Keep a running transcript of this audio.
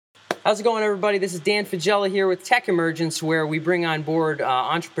How's it going, everybody? This is Dan Fagella here with Tech Emergence, where we bring on board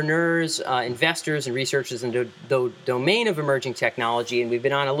entrepreneurs, investors, and researchers in the domain of emerging technology. And we've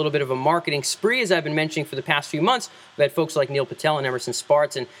been on a little bit of a marketing spree, as I've been mentioning for the past few months. We've had folks like Neil Patel and Emerson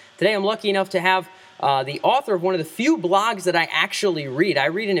Spartz. And today I'm lucky enough to have the author of one of the few blogs that I actually read. I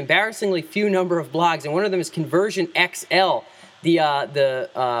read an embarrassingly few number of blogs, and one of them is Conversion XL.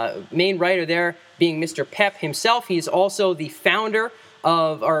 The main writer there being Mr. Pep himself. He is also the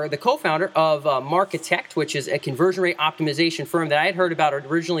the co-founder of Marketect, which is a conversion rate optimization firm that I had heard about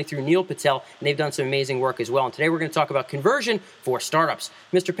originally through Neil Patel, and they've done some amazing work as well. And today we're going to talk about conversion for startups.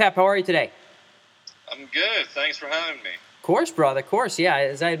 Mr. Pep, how are you today? I'm good. Thanks for having me. Of course, brother. Of course, yeah.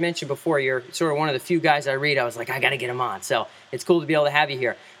 As I had mentioned before, you're sort of one of the few guys I read. I was like, I got to get him on. So it's cool to be able to have you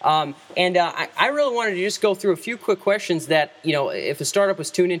here. I really wanted to just go through a few quick questions that, if a startup was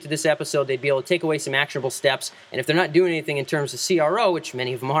tuned into this episode, they'd be able to take away some actionable steps. And if they're not doing anything in terms of CRO, which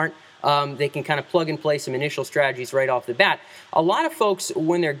many of them aren't, they can kind of plug and play some initial strategies right off the bat. A lot of folks,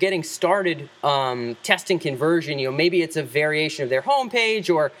 when they're getting started testing conversion, maybe it's a variation of their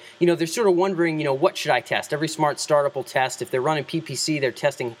homepage, or they're sort of wondering, what should I test? Every smart startup will test. If they're running PPC, they're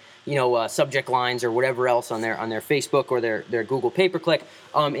testing subject lines or whatever else on their Facebook or their Google pay-per-click.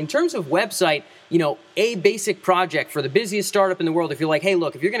 In terms of website, a basic project for the busiest startup in the world. If you're like, hey,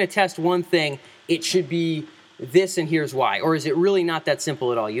 look, if you're going to test one thing, it should be this, and here's why. Or is it really not that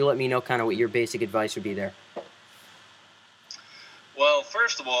simple at all? You let me know kind of what your basic advice would be there. Well,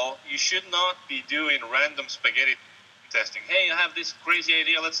 first of all, you should not be doing random spaghetti testing. Hey, I have this crazy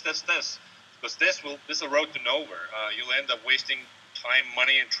idea, let's test this. Because this is a road to nowhere. You'll end up wasting time,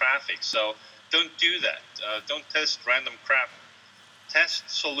 money, and traffic. So don't do that. Don't test random crap. Test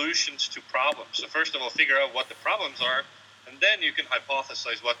solutions to problems. So first of all, figure out what the problems are, and then you can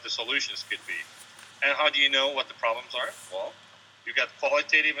hypothesize what the solutions could be. And how do you know what the problems are? Well, you got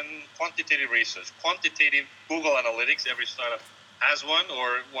qualitative and quantitative research. Quantitative, Google Analytics, every startup has one,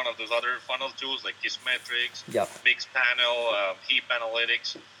 or one of those other funnel tools like Kissmetrics, Mixpanel, Heap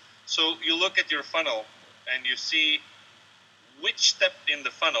Analytics. So you look at your funnel and you see which step in the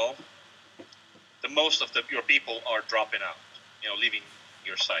funnel the most of your people are dropping out, leaving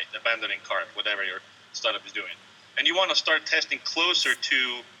your site, abandoning cart, whatever your startup is doing. And you want to start testing closer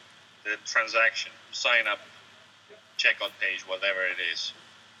to the transaction, sign up, checkout page, whatever it is.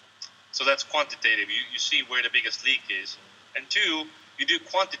 So that's quantitative. You see where the biggest leak is. And two, you do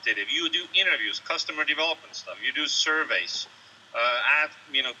quantitative. You do interviews, customer development stuff. You do surveys. Add,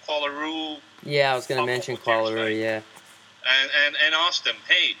 Qualaroo. Yeah, I was going to mention Qualaroo, yeah. And ask them,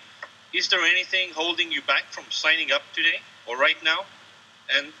 hey, is there anything holding you back from signing up today or right now?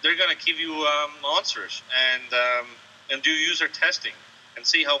 And they're going to give you answers and do user testing and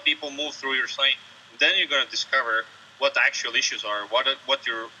see how people move through your site. And then you're going to discover what the actual issues are, what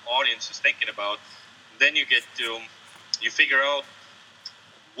your audience is thinking about. And then you figure out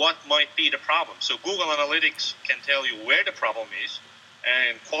what might be the problem. So Google Analytics can tell you where the problem is,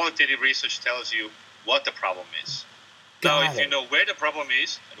 and qualitative research tells you what the problem is. Now, if you know where the problem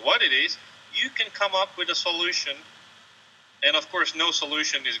is and what it is, you can come up with a solution. And of course, no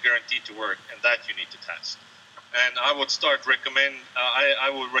solution is guaranteed to work, and that you need to test. And I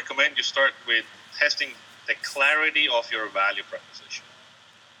would recommend you start with testing the clarity of your value proposition.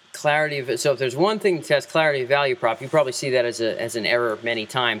 So if there's one thing to test, clarity of value prop, you probably see that as an error many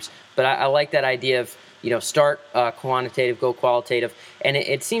times. But I like that idea of start quantitative, go qualitative. And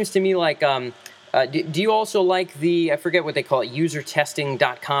it seems to me like do you also like I forget what they call it,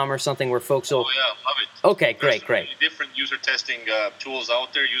 usertesting.com or something, where folks will... Oh, yeah, love it. Okay, great. There's different user testing tools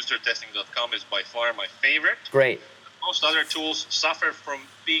out there. Usertesting.com is by far my favorite. Great. Most other tools suffer from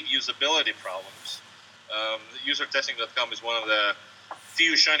big usability problems. Usertesting.com is one of the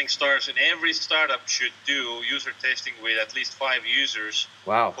few shining stars, and every startup should do user testing with at least 5 users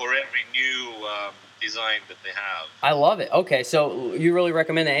for every new design that they have. I love it. Okay, so you really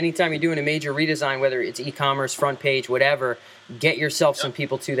recommend that anytime you're doing a major redesign, whether it's e-commerce, front page, whatever, get yourself some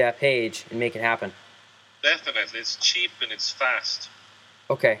people to that page and make it happen. Definitely. It's cheap and it's fast.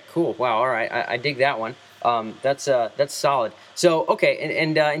 Okay, cool. Wow, all right. I dig that one. That's solid. So, okay,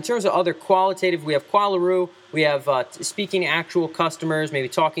 and in terms of other qualitative, we have Qualaroo, we have speaking to actual customers, maybe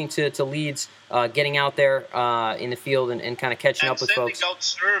talking to leads, getting out there in the field and kind of catching up with folks. Sending out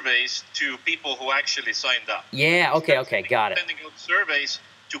surveys to people who actually signed up. Yeah, okay, got it. Sending out surveys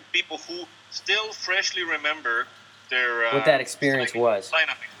to people who still freshly remember their what that experience was.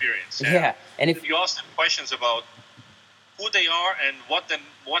 Sign-up experience. Yeah, and if you ask them questions about who they are and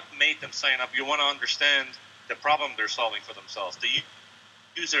what made them sign up, you want to understand the problem they're solving for themselves, the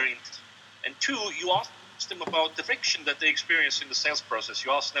user intent. And two, you ask them about the friction that they experience in the sales process.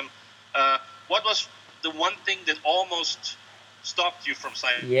 You ask them What was the one thing that almost stopped you from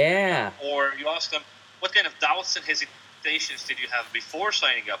signing Yeah. up? Or you ask them, what kind of doubts and hesitations did you have before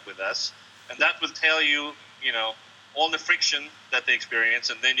signing up with us? And that will tell you, all the friction that they experience,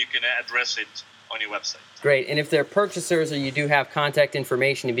 and then you can address it on your website. Great. And if they're purchasers or you do have contact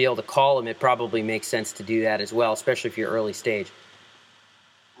information to be able to call them, it probably makes sense to do that as well, especially if you're early stage.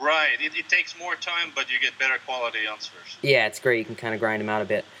 Right. It takes more time, but you get better quality answers. Yeah, it's great. You can kind of grind them out a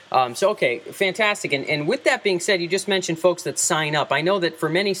bit. Okay, fantastic. And with that being said, you just mentioned folks that sign up. I know that for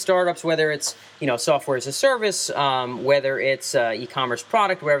many startups, whether it's software as a service, whether it's e-commerce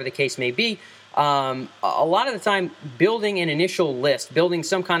product, whatever the case may be, a lot of the time, building an initial list, building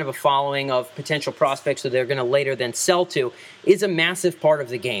some kind of a following of potential prospects that they're going to later then sell to, is a massive part of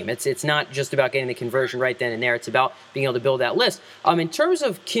the game. It's not just about getting the conversion right then and there. It's about being able to build that list. In terms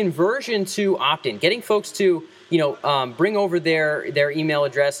of conversion to opt-in, getting folks to bring over their email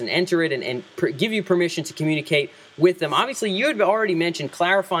address and enter it and give you permission to communicate with them. Obviously, you had already mentioned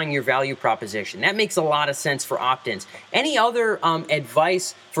clarifying your value proposition. That makes a lot of sense for opt-ins. Any other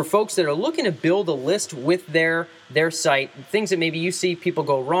advice for folks that are looking to build a list with their site, things that maybe you see people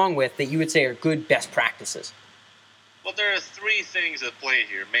go wrong with that you would say are good best practices? Well, there are three things at play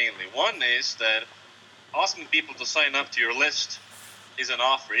here mainly. One is that asking people to sign up to your list is an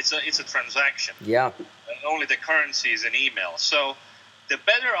offer. It's a transaction. Yeah. Only the currency is an email. So the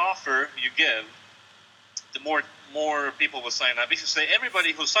better offer you give, the more people will sign up. If you say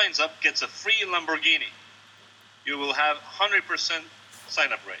everybody who signs up gets a free Lamborghini, you will have 100%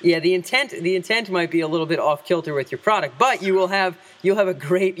 sign up rate. Yeah, the intent might be a little bit off kilter with your product, but you'll have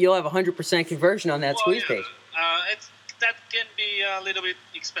 100% conversion on that squeeze page. That can be a little bit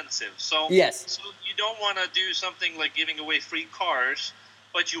expensive. So yes. So you don't want to do something like giving away free cars,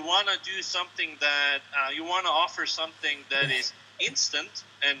 but you want to do something that you want to offer something that is instant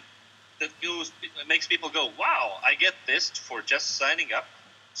and that makes people go, wow, I get this for just signing up.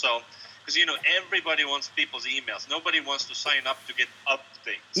 So, because everybody wants people's emails. Nobody wants to sign up to get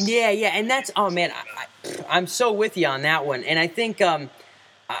updates. Yeah, and that's I'm so with you on that one. And I think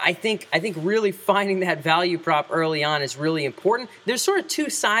really finding that value prop early on is really important. There's sort of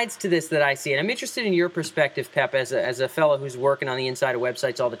two sides to this that I see, and I'm interested in your perspective, Pep, as a fellow who's working on the inside of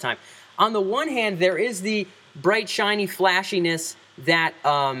websites all the time. On the one hand, there is the bright, shiny flashiness that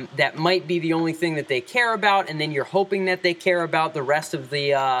might be the only thing that they care about, and then you're hoping that they care about the rest of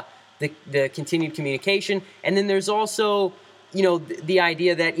the continued communication. And then there's also the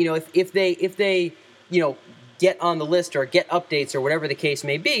idea that if they get on the list or get updates or whatever the case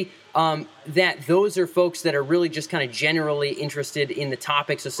may be, that those are folks that are really just kind of generally interested in the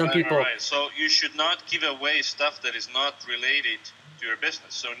topic. So some people... Right. So you should not give away stuff that is not related to your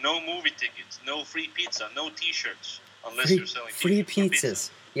business. So no movie tickets, no free pizza, no T-shirts, unless you're selling free pizzas.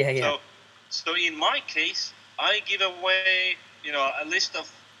 Yeah. So in my case, I give away, a list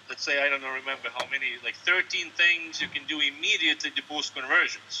of, let's say, I don't remember how many, like 13 things you can do immediately to boost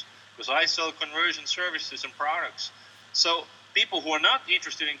conversions. Because I sell conversion services and products. So people who are not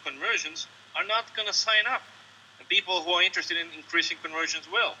interested in conversions are not going to sign up. And people who are interested in increasing conversions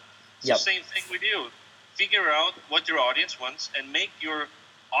will. So Same thing with you. Figure out what your audience wants and make your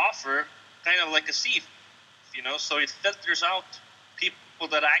offer kind of like a sieve, so it filters out people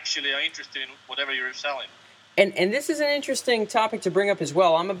that actually are interested in whatever you're selling. And this is an interesting topic to bring up as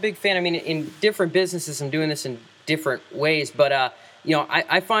well. I'm a big fan. I mean, in different businesses, I'm doing this in different ways, but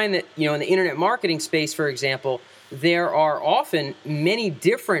I find that in the internet marketing space, for example, there are often many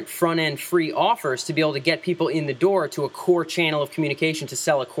different front-end free offers to be able to get people in the door to a core channel of communication to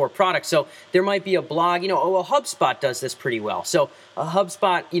sell a core product. So there might be a blog, HubSpot does this pretty well. So a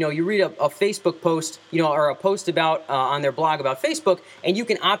HubSpot, you read a Facebook post, or a post about on their blog about Facebook, and you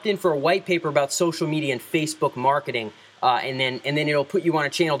can opt in for a white paper about social media and Facebook marketing. And then it'll put you on a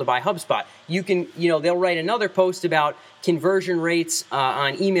channel to buy HubSpot. You can, they'll write another post about conversion rates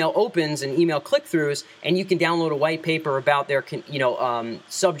on email opens and email click-throughs, and you can download a white paper about their,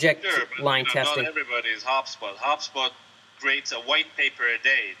 subject line testing. Not everybody is HubSpot. HubSpot creates a white paper a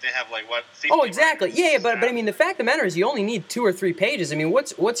day. They have 50. Oh, exactly. Yeah, but I mean, the fact of the matter is, you only need 2 or 3 pages. I mean,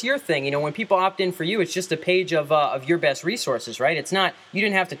 what's your thing? When people opt in for you, it's just a page of your best resources, right? It's not. You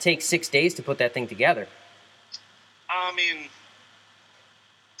didn't have to take 6 days to put that thing together. I mean,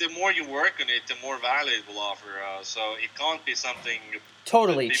 the more you work on it, the more value it will offer. So it can't be something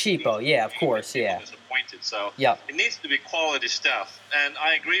totally cheapo. Yeah, of course. Yeah. Disappointed. So it needs to be quality stuff. And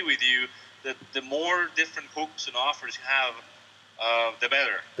I agree with you that the more different hooks and offers you have, the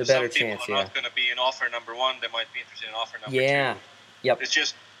better. The better Some chance. people are not going to be in offer number 1. They might be interested in offer number 2. Yeah. It's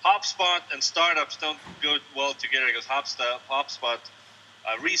just HubSpot and startups don't go well together because HubSpot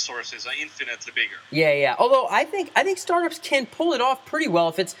resources are infinitely bigger. Yeah. Although I think startups can pull it off pretty well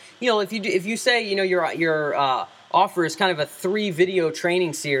if it's if you say your offer is kind of a 3-video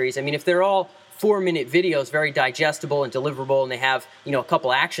training series. I mean, if they're all 4-minute videos, very digestible and deliverable, and they have a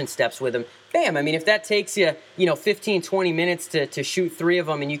couple action steps with them, bam. I mean, if that takes you 15-20 minutes to shoot 3 of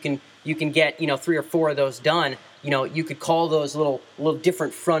them, and you can get 3 or 4 of those done. You could call those little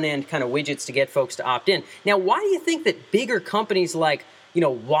different front end kind of widgets to get folks to opt in. Now, why do you think that bigger companies like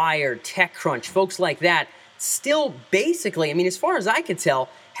Wired, TechCrunch, folks like that, still basically, I mean, as far as I could tell,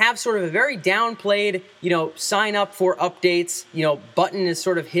 have sort of a very downplayed, sign up for updates, button is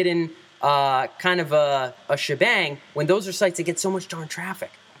sort of hidden, kind of a shebang, when those are sites that get so much darn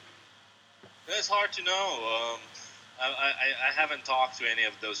traffic? It's hard to know. I haven't talked to any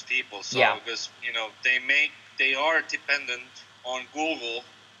of those people, so because they are dependent on Google.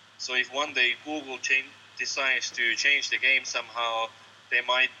 So if one day Google decides to change the game somehow, they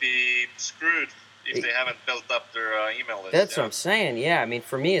might be screwed if they haven't built up their email list. That's what I'm saying. Yeah, I mean,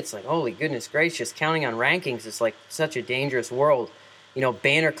 for me, it's like, holy goodness gracious, counting on rankings is like such a dangerous world.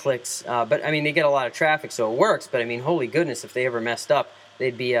 Banner clicks, but I mean, they get a lot of traffic, so it works. But I mean, holy goodness, if they ever messed up,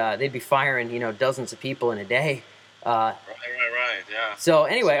 they'd be firing dozens of people in a day. Right, yeah. So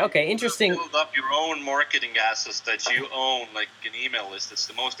anyway, okay, interesting. Build up your own marketing assets that you own, like an email list. That's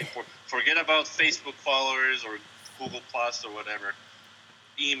the most important. Forget about Facebook followers or Google Plus or whatever.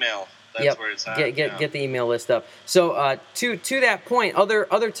 Email. That's where it's at. Get the email list up. So to that point,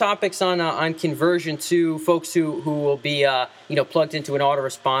 other topics on conversion to folks who will be plugged into an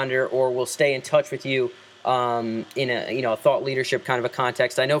autoresponder or will stay in touch with you in a thought leadership kind of a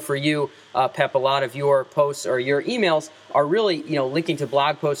context. I know for you, Pep, a lot of your posts or your emails are really linking to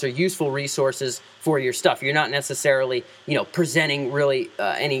blog posts or useful resources for your stuff. You're not necessarily presenting really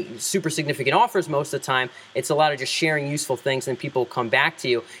any super significant offers most of the time. It's a lot of just sharing useful things, and people come back to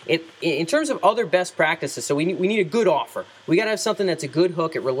you. In terms of other best practices, so we need a good offer. We got to have something that's a good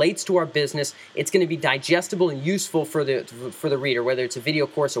hook. It relates to our business. It's going to be digestible and useful for the reader, whether it's a video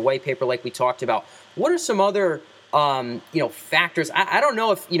course, a white paper like we talked about. What are some other factors? I don't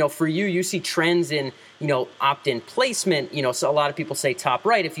know if for you see trends in opt-in placement. So a lot of people say top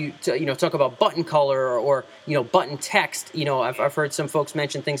right. If you talk about button color or button text, I've heard some folks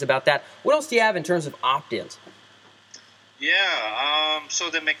mention things about that. What else do you have in terms of opt-ins? Yeah. So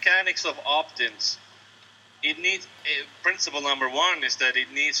the mechanics of opt-ins. Principle number 1 is that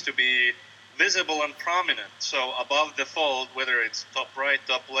it needs to be visible and prominent. So above the fold, whether it's top right,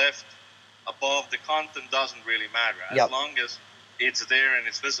 top left, above the content doesn't really matter as long as it's there and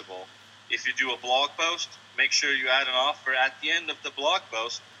it's visible. If you do a blog post, make sure you add an offer at the end of the blog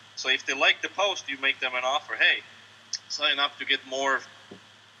post. So if they like the post, you make them an offer. Hey, sign up to get more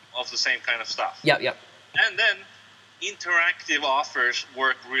of the same kind of stuff. Yep. And then interactive offers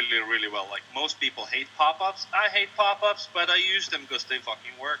work really, really well. Like most people hate pop-ups. I hate pop-ups, but I use them because they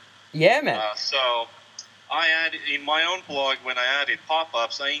fucking work. Yeah, man. So I added in my own blog, when I added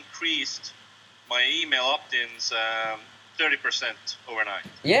pop-ups, I increased my email opt-ins 30% overnight.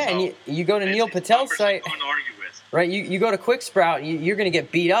 Yeah, so and you go to Neil Patel's site. Don't argue with. Right, you go to QuickSprout, you're going to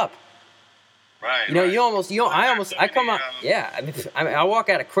get beat up. Right. I come out. Yeah, I walk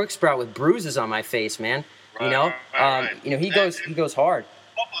out of QuickSprout with bruises on my face, man. Right. He goes hard.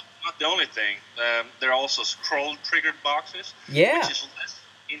 Pop-up not the only thing. There are also scroll triggered boxes. Yeah. Which is less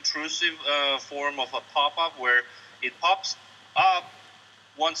intrusive form of a pop-up where it pops up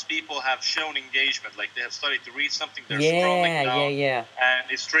once people have shown engagement, like they have started to read something, they're scrolling down, and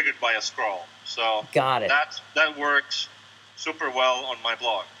it's triggered by a scroll. So got it. That works super well on my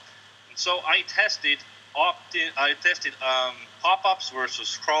blog. And so I tested pop-ups versus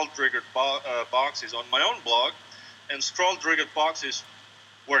scroll-triggered boxes on my own blog, and scroll-triggered boxes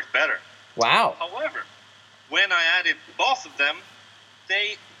worked better. Wow. However, when I added both of them,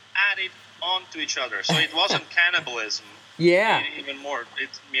 they added onto each other, so it wasn't cannibalism. Yeah. Even more.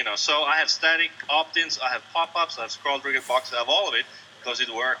 So I have static opt-ins, I have pop-ups, I have scroll-triggered boxes, I have all of it because it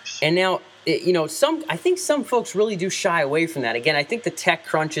works. And now, I think some folks really do shy away from that. Again, I think the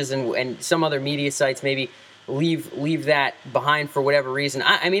TechCrunches and some other media sites maybe leave that behind for whatever reason.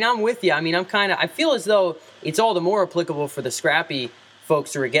 I mean, I'm with you. I mean, I feel as though it's all the more applicable for the scrappy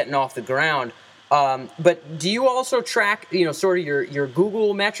folks who are getting off the ground. But do you also track, sort of your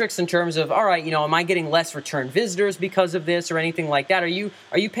Google metrics in terms of, all right, am I getting less return visitors because of this or anything like that? Are you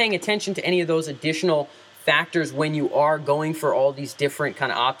paying attention to any of those additional factors when you are going for all these different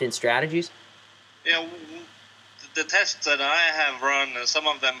kind of opt-in strategies? Yeah, the tests that I have run, some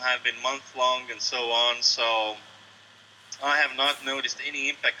of them have been month-long and so on, so I have not noticed any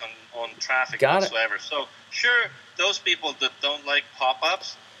impact on traffic whatsoever. So sure, those people that don't like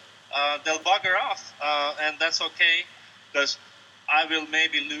pop-ups, they'll bugger off, and that's okay, because I will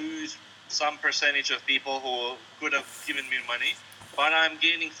maybe lose some percentage of people who could have given me money, but I'm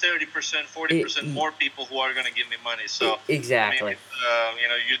gaining 30%, 40% more people who are going to give me money. So exactly. I mean,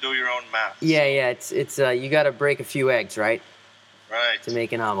 you do your own math. Yeah, yeah. It's you got to break a few eggs, right? Right. To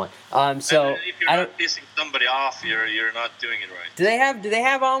make an omelet. So and if you're not pissing somebody off, you're not doing it right. Do they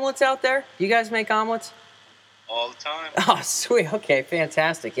have omelets out there? Do you guys make omelets? All the time. Oh, sweet. Okay,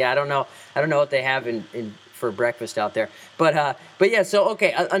 fantastic. Yeah, I don't know what they have in for breakfast out there, but yeah. So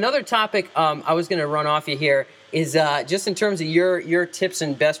okay, another topic I was going to run off you here is just in terms of your tips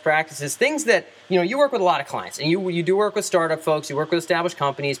and best practices, things that you work with a lot of clients, and you do work with startup folks, you work with established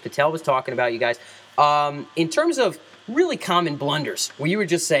companies. Patel was talking about you guys in terms of really common blunders where you would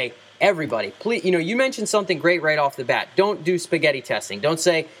just say, everybody, please, you mentioned something great right off the bat. Don't do spaghetti testing. Don't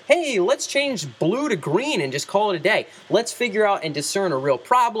say, hey, let's change blue to green and just call it a day. Let's figure out and discern a real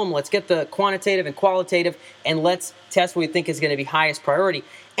problem. Let's get the quantitative and qualitative, and let's test what we think is going to be highest priority.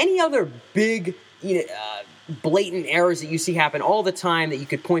 Any other big, blatant errors that you see happen all the time that you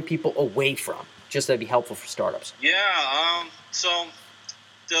could point people away from? Just that'd be helpful for startups. Yeah, so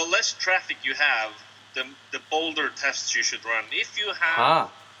the less traffic you have, the bolder tests you should run. If you have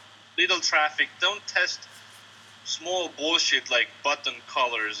little traffic, don't test small bullshit like button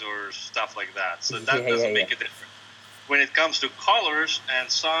colors or stuff like that. So that doesn't make a difference. When it comes to colors and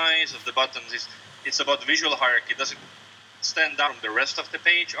size of the buttons, it's about visual hierarchy. Does it stand out from the rest of the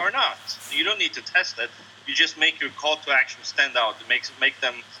page or not? You don't need to test it. You just make your call to action stand out. Make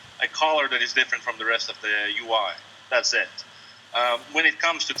them a color that is different from the rest of the UI. That's it. When it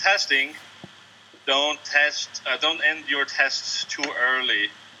comes to testing, don't end your tests too early.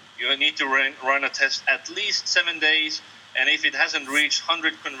 You need to run a test at least 7 days, and if it hasn't reached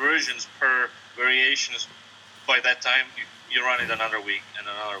 100 conversions per variations by that time, you run it another week and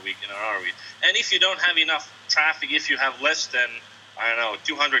another week and another week. And if you don't have enough traffic, if you have less than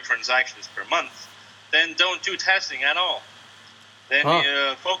 200 transactions per month, then don't do testing at all. Then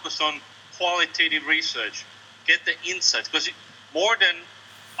focus on qualitative research. Get the insights, because more than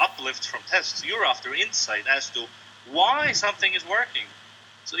uplift from tests, you're after insight as to why something is working.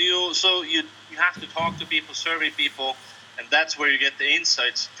 So you have to talk to people, survey people, and that's where you get the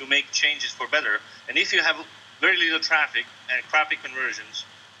insights to make changes for better. And if you have very little traffic and crappy conversions,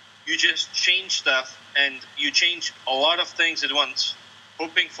 you just change stuff, and you change a lot of things at once,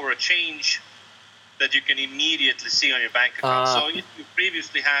 hoping for a change that you can immediately see on your bank account. So if you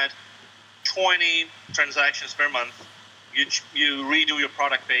previously had 20 transactions per month, you redo your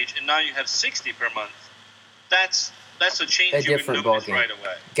product page, and now you have 60 per month. That's a change you can notice right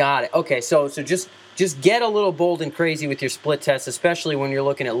away. Got it. Okay, so just get a little bold and crazy with your split tests, especially when you're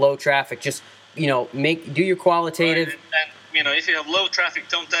looking at low traffic. Just do your qualitative. Right. And if you have low traffic,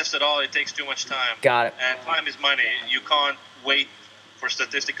 don't test at all. It takes too much time. Got it. And time is money. You can't wait for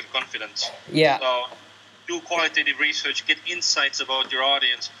statistical confidence. Yeah. So do qualitative research, get insights about your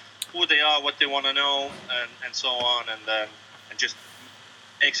audience, who they are, what they want to know, and so on, and just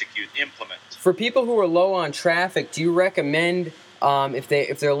execute, implement. For people who are low on traffic, do you recommend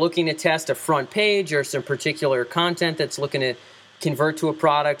if they're looking to test a front page or some particular content that's looking to convert to a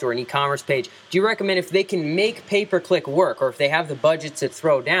product or an e-commerce page, do you recommend if they can make pay-per-click work, or if they have the budgets to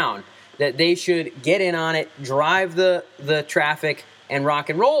throw down, that they should get in on it, drive the traffic, and rock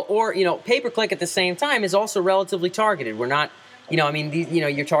and roll? Or pay-per-click at the same time is also relatively targeted. We're not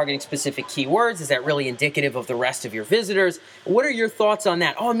you're targeting specific keywords. Is that really indicative of the rest of your visitors? What are your thoughts on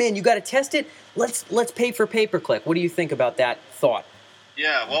that? Oh man, you got to test it. Let's pay for pay-per-click. What do you think about that thought?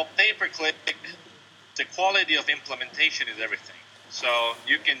 Yeah, well, pay-per-click, the quality of implementation is everything. So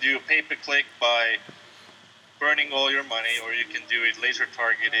you can do pay-per-click by burning all your money, or you can do it laser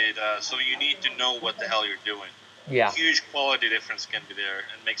targeted. So you need to know what the hell you're doing. Yeah. Huge quality difference can be there,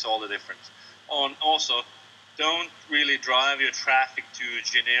 and makes all the difference. Also, don't really drive your traffic to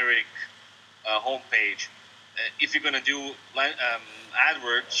generic homepage. If you're going to do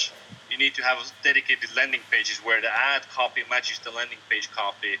AdWords, you need to have dedicated landing pages where the ad copy matches the landing page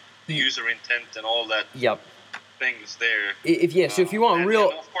copy, the user intent, and all that. Yep. Things there. So if you want and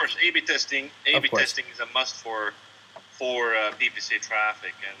of course, A/B testing. A/B testing is a must for PPC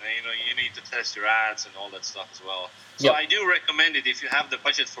traffic, and you need to test your ads and all that stuff as well. So I do recommend it if you have the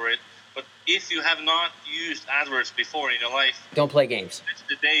budget for it. But if you have not used AdWords before in your life, don't play games. It's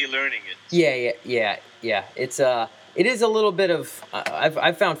the day you're learning it. Yeah. It is a little bit of.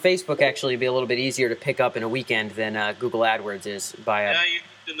 I've found Facebook actually to be a little bit easier to pick up in a weekend than Google AdWords is by. You need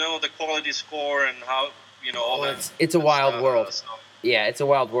to know the quality score and how all that. It's a wild world. So Yeah, it's a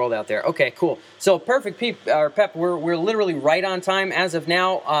wild world out there. Okay, cool. So perfect, Pep. We're literally right on time as of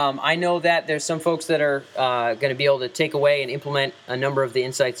now. I know that there's some folks that are going to be able to take away and implement a number of the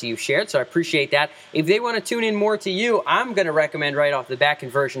insights you've shared. So I appreciate that. If they want to tune in more to you, I'm going to recommend right off the bat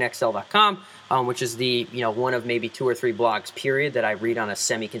ConversionXL.com, which is the one of maybe 2 or 3 blogs period that I read on a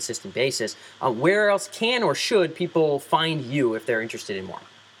semi-consistent basis. Where else can or should people find you if they're interested in more?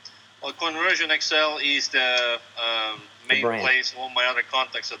 Well, Conversion XL is the main place. All my other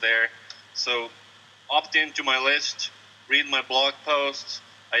contacts are there. So opt into my list, read my blog posts.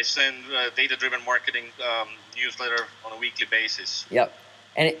 I send data-driven marketing newsletter on a weekly basis. Yep.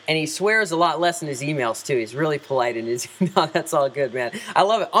 And he swears a lot less in his emails, too. He's really polite in his... No, that's all good, man. I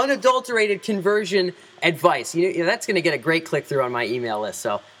love it. Unadulterated conversion advice. That's going to get a great click-through on my email list.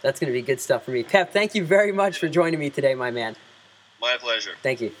 So that's going to be good stuff for me. Pep, thank you very much for joining me today, my man. My pleasure.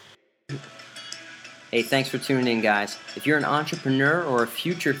 Thank you. Hey, thanks for tuning in, guys. If you're an entrepreneur or a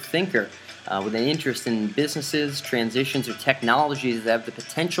future thinker with an interest in businesses, transitions, or technologies that have the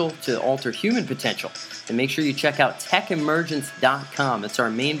potential to alter human potential, then make sure you check out techemergence.com. It's our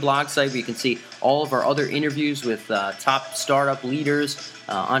main blog site where you can see all of our other interviews with top startup leaders,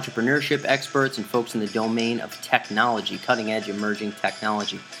 entrepreneurship experts, and folks in the domain of technology, cutting-edge emerging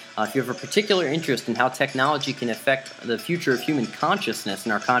technology. If you have a particular interest in how technology can affect the future of human consciousness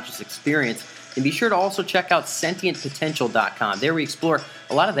and our conscious experience, then be sure to also check out sentientpotential.com. There we explore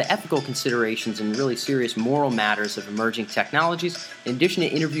a lot of the ethical considerations and really serious moral matters of emerging technologies, in addition to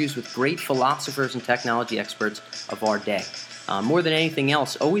interviews with great philosophers and technology experts of our day. More than anything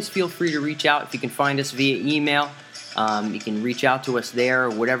else, always feel free to reach out. If you can find us via email, you can reach out to us there, or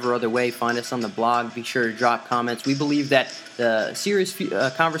whatever other way. Find us on the blog. Be sure to drop comments. We believe that the serious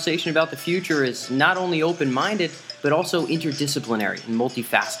conversation about the future is not only open-minded, but also interdisciplinary and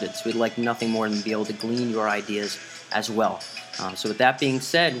multifaceted. So we'd like nothing more than to be able to glean your ideas as well. So with that being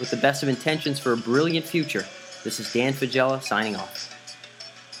said, with the best of intentions for a brilliant future, this is Dan Faggella signing off.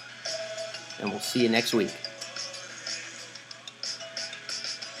 And we'll see you next week.